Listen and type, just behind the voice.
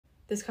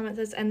This comment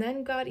says, and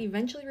then God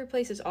eventually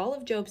replaces all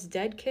of Job's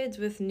dead kids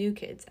with new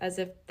kids, as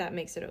if that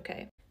makes it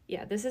okay.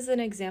 Yeah, this is an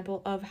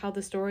example of how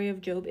the story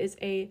of Job is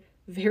a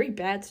very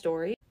bad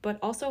story, but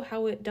also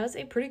how it does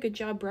a pretty good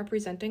job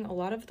representing a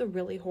lot of the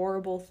really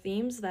horrible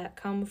themes that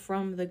come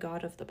from the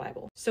God of the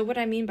Bible. So what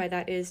I mean by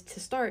that is,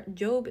 to start,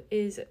 Job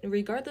is,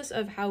 regardless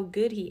of how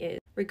good he is,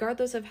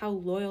 regardless of how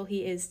loyal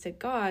he is to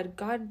God,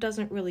 God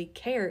doesn't really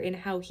care in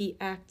how he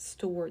acts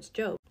towards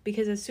Job.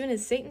 Because as soon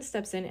as Satan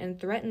steps in and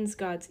threatens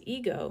God's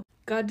ego,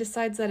 God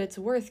decides that it's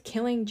worth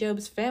killing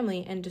Job's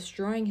family and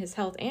destroying his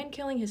health and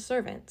killing his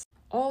servants,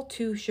 all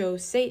to show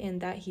Satan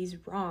that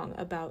he's wrong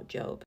about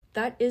Job.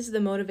 That is the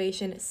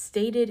motivation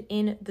stated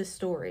in the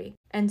story.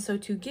 And so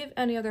to give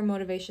any other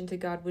motivation to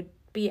God would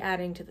be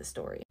adding to the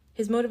story.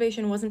 His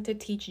motivation wasn't to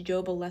teach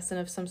Job a lesson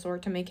of some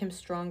sort, to make him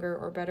stronger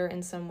or better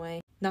in some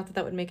way. Not that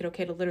that would make it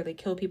okay to literally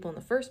kill people in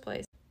the first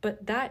place.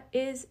 But that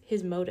is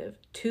his motive,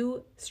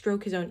 to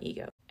stroke his own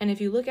ego. And if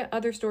you look at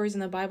other stories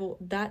in the Bible,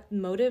 that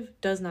motive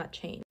does not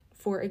change.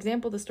 For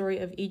example, the story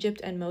of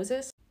Egypt and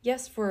Moses.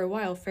 Yes, for a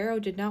while, Pharaoh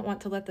did not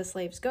want to let the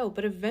slaves go,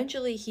 but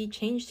eventually he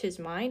changed his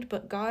mind,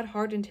 but God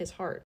hardened his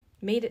heart,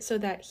 made it so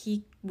that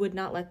he would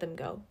not let them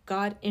go.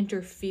 God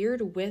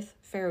interfered with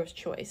Pharaoh's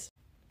choice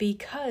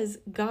because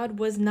God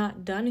was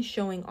not done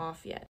showing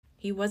off yet.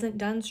 He wasn't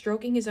done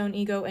stroking his own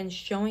ego and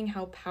showing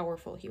how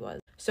powerful he was.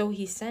 So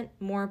he sent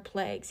more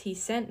plagues, he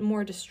sent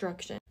more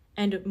destruction,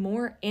 and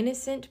more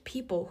innocent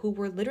people who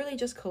were literally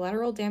just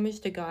collateral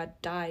damage to God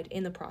died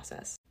in the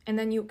process. And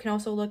then you can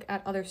also look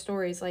at other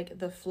stories like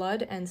the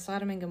flood and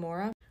Sodom and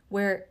Gomorrah,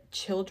 where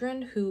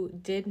children who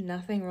did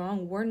nothing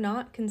wrong were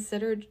not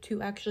considered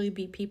to actually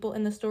be people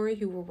in the story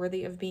who were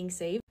worthy of being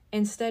saved.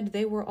 Instead,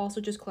 they were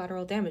also just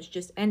collateral damage,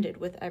 just ended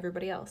with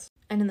everybody else.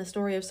 And in the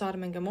story of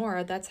Sodom and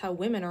Gomorrah, that's how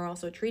women are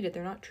also treated.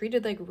 They're not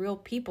treated like real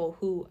people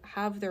who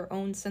have their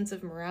own sense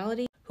of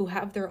morality, who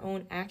have their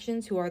own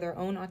actions, who are their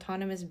own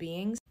autonomous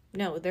beings.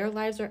 No, their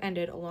lives are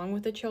ended along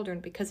with the children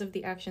because of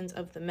the actions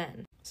of the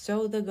men.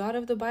 So the God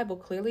of the Bible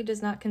clearly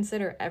does not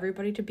consider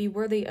everybody to be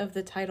worthy of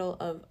the title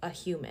of a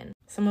human.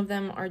 Some of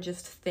them are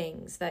just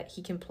things that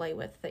he can play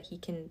with, that he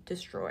can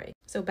destroy.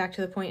 So back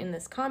to the point in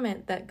this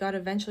comment that God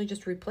eventually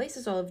just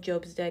replaces all of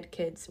Job's dead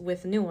kids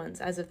with new ones,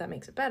 as if that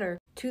makes it better.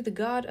 To the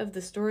God of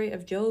the story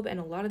of Job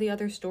and a lot of the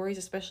other stories,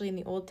 especially in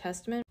the Old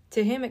Testament,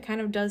 to him it kind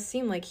of does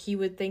seem like he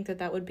would think that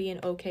that would be an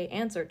okay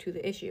answer to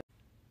the issue.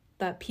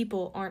 That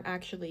people aren't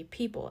actually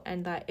people,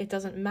 and that it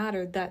doesn't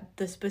matter that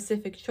the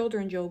specific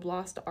children Job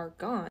lost are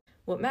gone.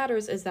 What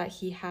matters is that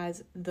he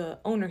has the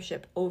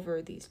ownership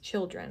over these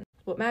children.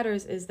 What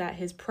matters is that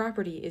his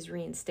property is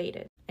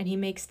reinstated, and he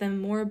makes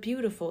them more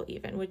beautiful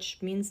even, which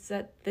means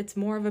that it's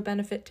more of a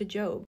benefit to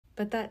Job.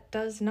 But that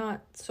does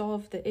not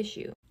solve the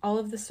issue. All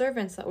of the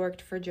servants that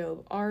worked for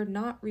Job are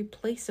not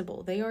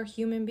replaceable. They are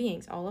human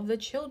beings. All of the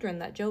children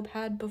that Job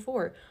had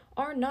before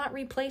are not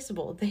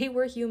replaceable. They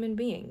were human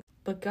beings.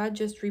 But God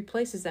just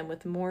replaces them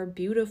with more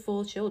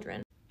beautiful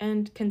children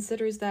and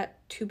considers that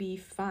to be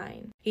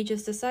fine. He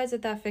just decides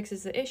that that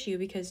fixes the issue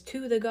because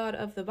to the God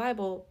of the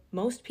Bible,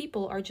 most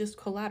people are just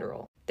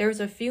collateral.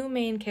 There's a few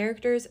main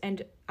characters,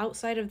 and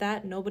outside of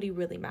that, nobody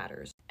really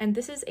matters. And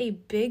this is a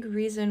big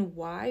reason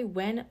why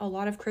when a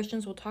lot of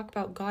Christians will talk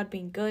about God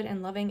being good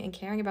and loving and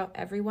caring about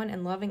everyone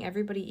and loving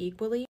everybody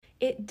equally,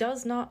 it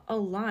does not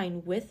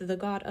align with the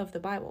God of the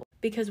Bible.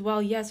 Because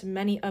while yes,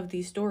 many of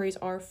these stories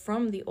are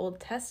from the Old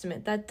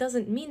Testament, that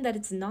doesn't mean that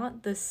it's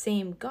not the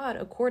same God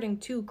according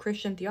to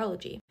Christian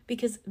theology.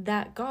 Because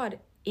that God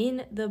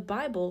in the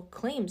Bible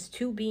claims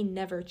to be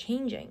never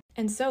changing.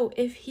 And so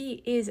if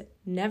he is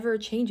never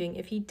changing,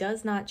 if he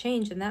does not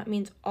change, then that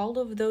means all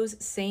of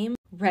those same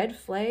red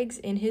flags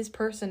in his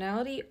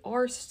personality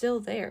are still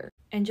there.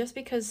 And just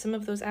because some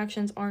of those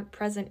actions aren't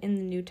present in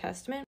the New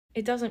Testament,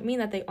 it doesn't mean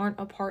that they aren't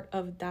a part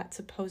of that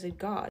supposed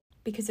God.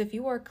 Because if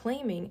you are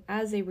claiming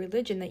as a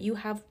religion that you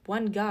have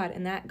one God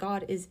and that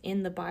God is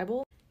in the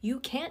Bible,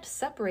 you can't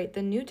separate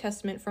the New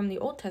Testament from the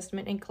Old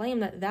Testament and claim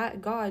that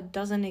that God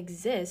doesn't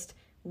exist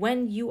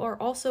when you are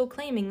also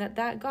claiming that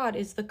that God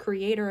is the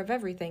creator of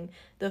everything,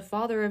 the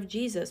Father of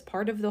Jesus,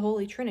 part of the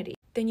Holy Trinity.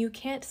 Then you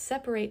can't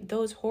separate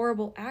those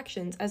horrible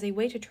actions as a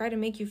way to try to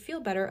make you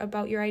feel better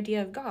about your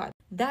idea of God.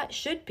 That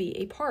should be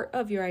a part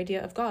of your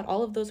idea of God,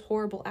 all of those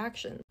horrible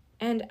actions.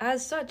 And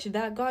as such,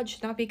 that God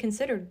should not be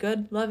considered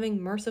good,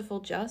 loving,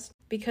 merciful, just,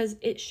 because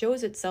it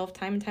shows itself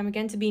time and time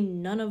again to be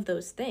none of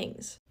those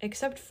things,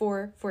 except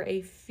for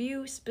a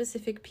few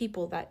specific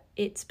people that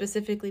it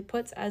specifically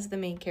puts as the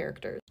main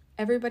characters.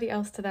 Everybody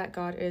else to that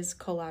God is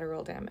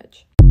collateral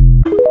damage.